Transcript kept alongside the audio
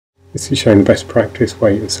This is showing the best practice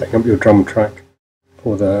way of setting up your drum track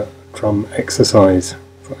for the drum exercise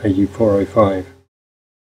for AU405.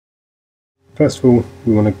 First of all,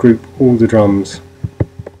 we want to group all the drums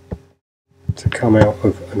to come out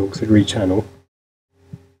of an auxiliary channel.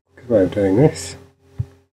 Good way of doing this: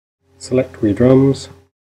 select all your drums,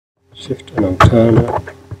 shift and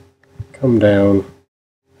alternate, come down,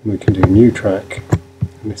 and we can do new track,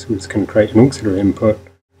 and this is going to create an auxiliary input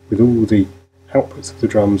with all the outputs of the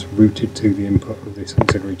drums routed to the input of this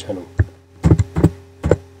auxiliary channel.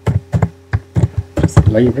 Just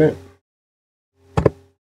label it.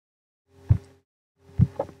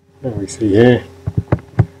 Now we see here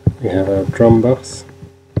we have our drum bus,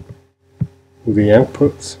 all the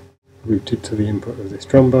outputs routed to the input of this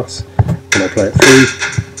drum bus. When I play it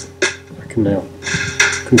through, I can now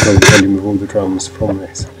control the volume of all the drums from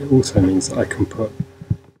this. It also means that I can put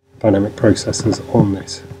dynamic processors on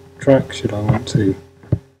this track should I want to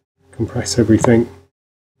compress everything,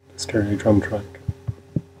 the stereo drum track.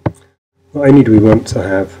 Not only do we want to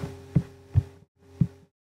have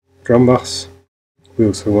drum bus, we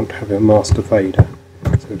also want to have a master fader.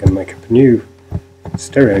 So we're going to make up a new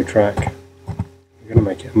stereo track, we're going to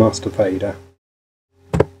make it a master fader,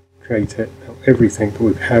 create it. Now everything that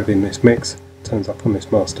we have in this mix turns up on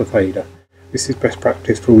this master fader. This is best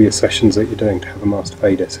practice for all your sessions that you're doing, to have a master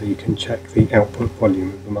fader so you can check the output volume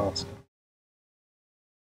of the master.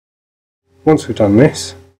 Once we've done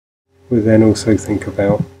this, we'll then also think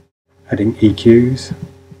about adding EQs,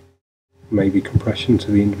 maybe compression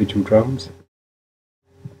to the individual drums.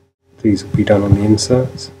 These will be done on the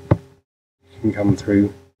inserts. You can come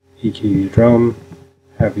through, EQ your drum,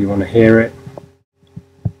 however you want to hear it.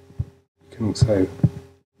 You can also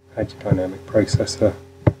add your dynamic processor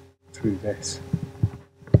through this,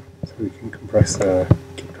 so we can compress the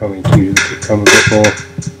kick drum, EQ the kick drum a bit more,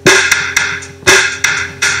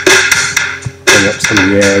 bring up some of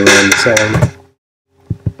the air around the sound.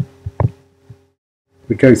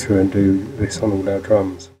 We go through and do this on all our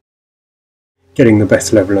drums, getting the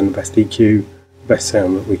best level and the best EQ, the best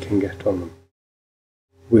sound that we can get on them.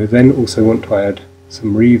 We'll then also want to add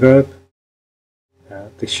some reverb.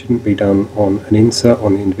 This shouldn't be done on an insert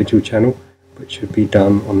on the individual channel, but should be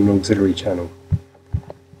done on an auxiliary channel.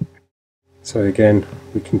 So again,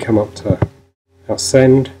 we can come up to our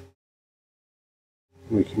send,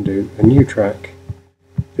 we can do a new track.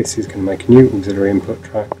 This is going to make a new auxiliary input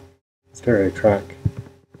track, stereo track,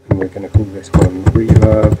 and we're going to call this one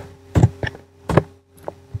reverb.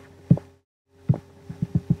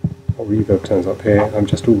 Our reverb turns up here. I'm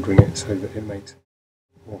just ordering it so that it makes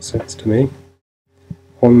more sense to me.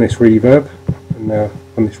 On this reverb, and now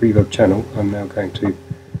on this reverb channel, I'm now going to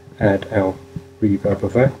add our reverb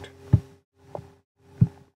effect.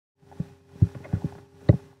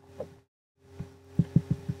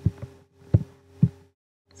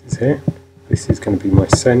 This is here. This is going to be my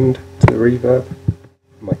send to the reverb,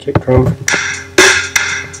 my kick drum. You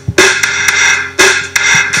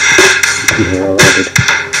can hear I added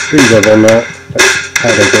reverb on that. Let's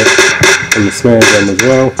add a bit on the snare drum as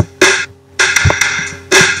well.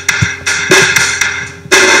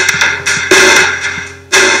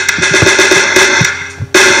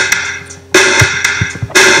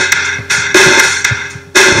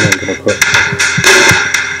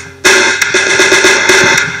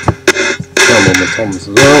 Toms as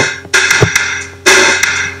well.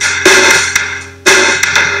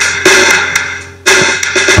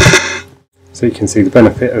 So you can see the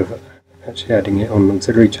benefit of actually adding it on an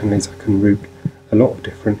auxiliary channel is I can route a lot of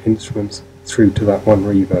different instruments through to that one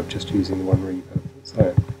reverb, just using the one reverb that's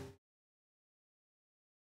there.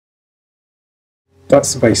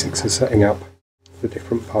 That's the basics of setting up the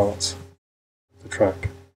different parts of the track.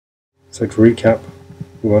 So to recap,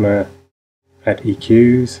 we want to add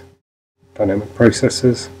EQs, dynamic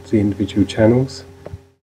processors to the individual channels.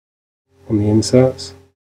 On the inserts,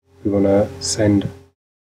 we want to send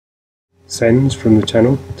sends from the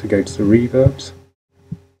channel to go to the reverbs.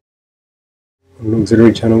 On an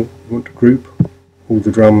auxiliary channel, we want to group all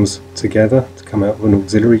the drums together to come out of an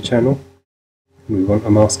auxiliary channel. And we want a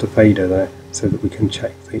master fader there so that we can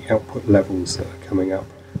check the output levels that are coming up,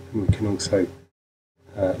 and we can also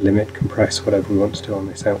limit, compress, whatever we want to do on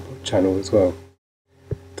this output channel as well.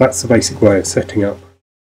 That's the basic way of setting up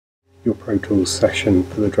your Pro Tools session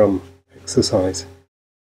for the drum exercise.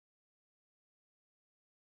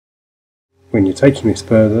 When you're taking this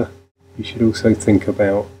further, you should also think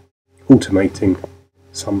about automating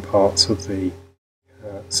some parts of the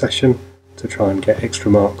session to try and get extra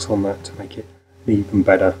marks on that to make it an even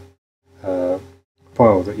better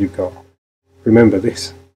file that you've got. Remember,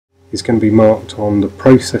 this is going to be marked on the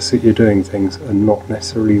process that you're doing things and not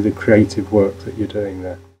necessarily the creative work that you're doing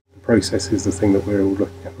there. The process is the thing that we're all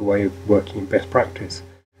looking at, the way of working in best practice.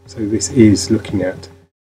 So this is looking at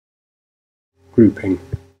grouping,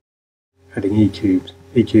 adding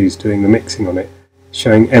EQs, doing the mixing on it,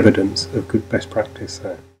 showing evidence of good best practice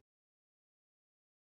there.